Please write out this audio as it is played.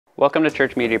Welcome to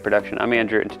Church Media Production. I'm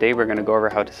Andrew, and today we're going to go over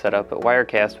how to set up a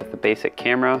Wirecast with the basic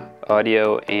camera,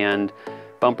 audio, and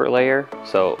bumper layer.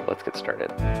 So let's get started.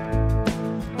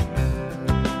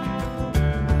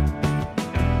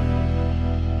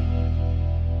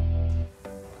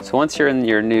 So once you're in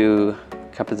your new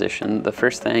composition, the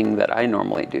first thing that I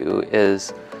normally do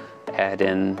is add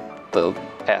in the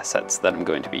assets that I'm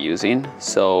going to be using.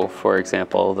 So for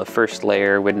example, the first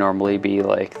layer would normally be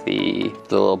like the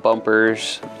little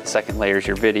bumpers, the second layer is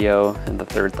your video, and the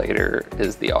third layer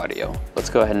is the audio. Let's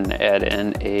go ahead and add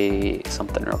in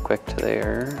something real quick to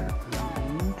there.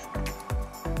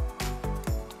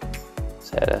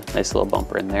 Let's add a nice little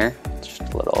bumper in there. It's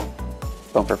just a little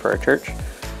bumper for our church.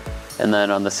 And then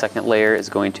on the second layer is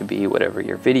going to be whatever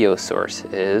your video source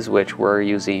is, which we're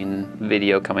using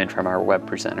video coming from our web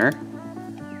presenter.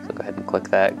 So go ahead and click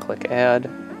that, click add.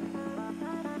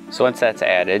 So once that's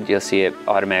added, you'll see it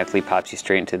automatically pops you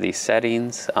straight into these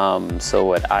settings. So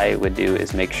what I would do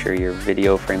is make sure your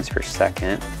video frames per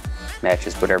second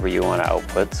matches whatever you want to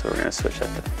output. So we're going to switch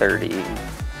that to 30.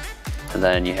 And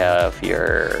then you have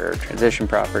your transition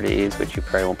properties, which you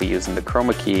probably won't be using. The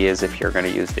chroma key is if you're going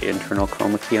to use the internal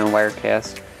chroma key on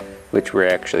Wirecast, which we're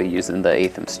actually using the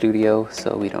Atham Studio,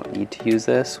 so we don't need to use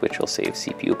this, which will save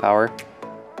CPU power.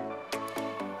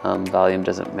 Volume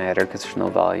doesn't matter because there's no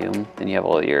volume. Then you have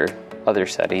all your other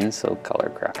settings, so color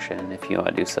correction, if you want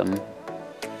to do some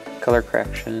color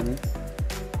correction.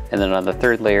 And then on the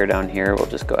third layer down here, we'll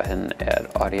just go ahead and add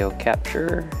audio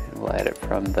capture. We'll add it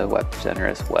from the web presenter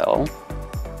as well.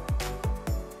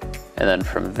 And then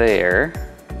from there,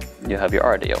 you'll have your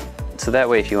audio. So that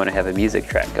way, if you want to have a music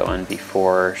track going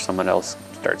before someone else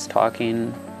starts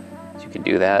talking, you can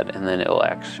do that, and then it'll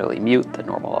actually mute the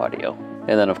normal audio.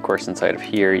 And then of course, inside of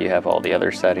here, you have all the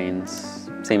other settings,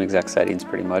 same exact settings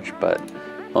pretty much, but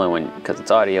only because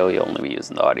it's audio, you'll only be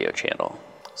using the audio channel.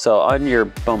 So on your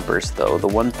bumpers though, the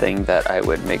one thing that I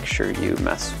would make sure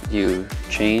you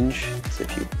change is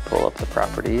if you pull up the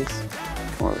properties,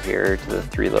 come over here to the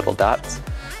three little dots,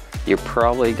 you're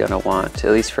probably gonna want to,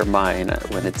 at least for mine,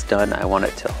 when it's done, I want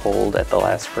it to hold at the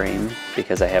last frame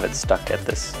because I have it stuck at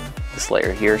this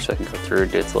layer here, so I can go through,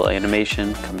 do its little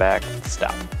animation, come back,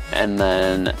 stop. And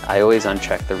then I always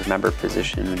uncheck the remember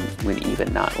position when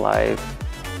even not live,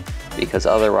 because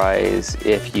otherwise,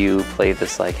 if you play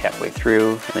this like halfway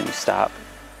through and then you stop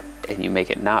and you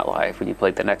make it not live, when you play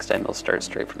it the next time, it'll start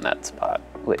straight from that spot,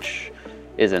 which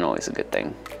isn't always a good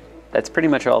thing. That's pretty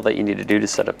much all that you need to do to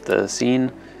set up the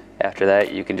scene. After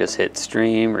that, you can just hit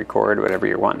stream, record, whatever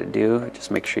you're wanting to do.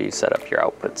 Just make sure you set up your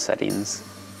output settings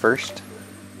first.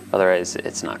 Otherwise,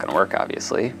 it's not gonna work,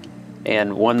 obviously.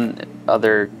 And one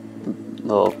other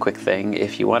little quick thing,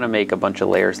 if you wanna make a bunch of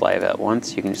layers live at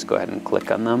once, you can just go ahead and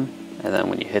click on them. And then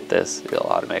when you hit this, it'll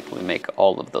automatically make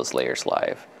all of those layers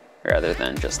live rather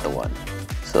than just the one.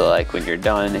 So like when you're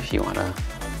done, if you wanna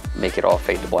make it all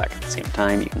fade to black at the same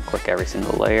time, you can click every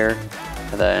single layer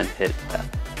and then hit that,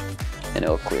 and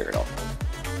it'll clear it all.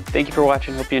 Thank you for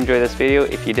watching. Hope you enjoyed this video.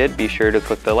 If you did, be sure to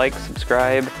click the like,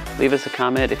 subscribe, leave us a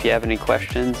comment if you have any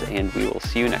questions, and we will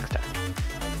see you next time.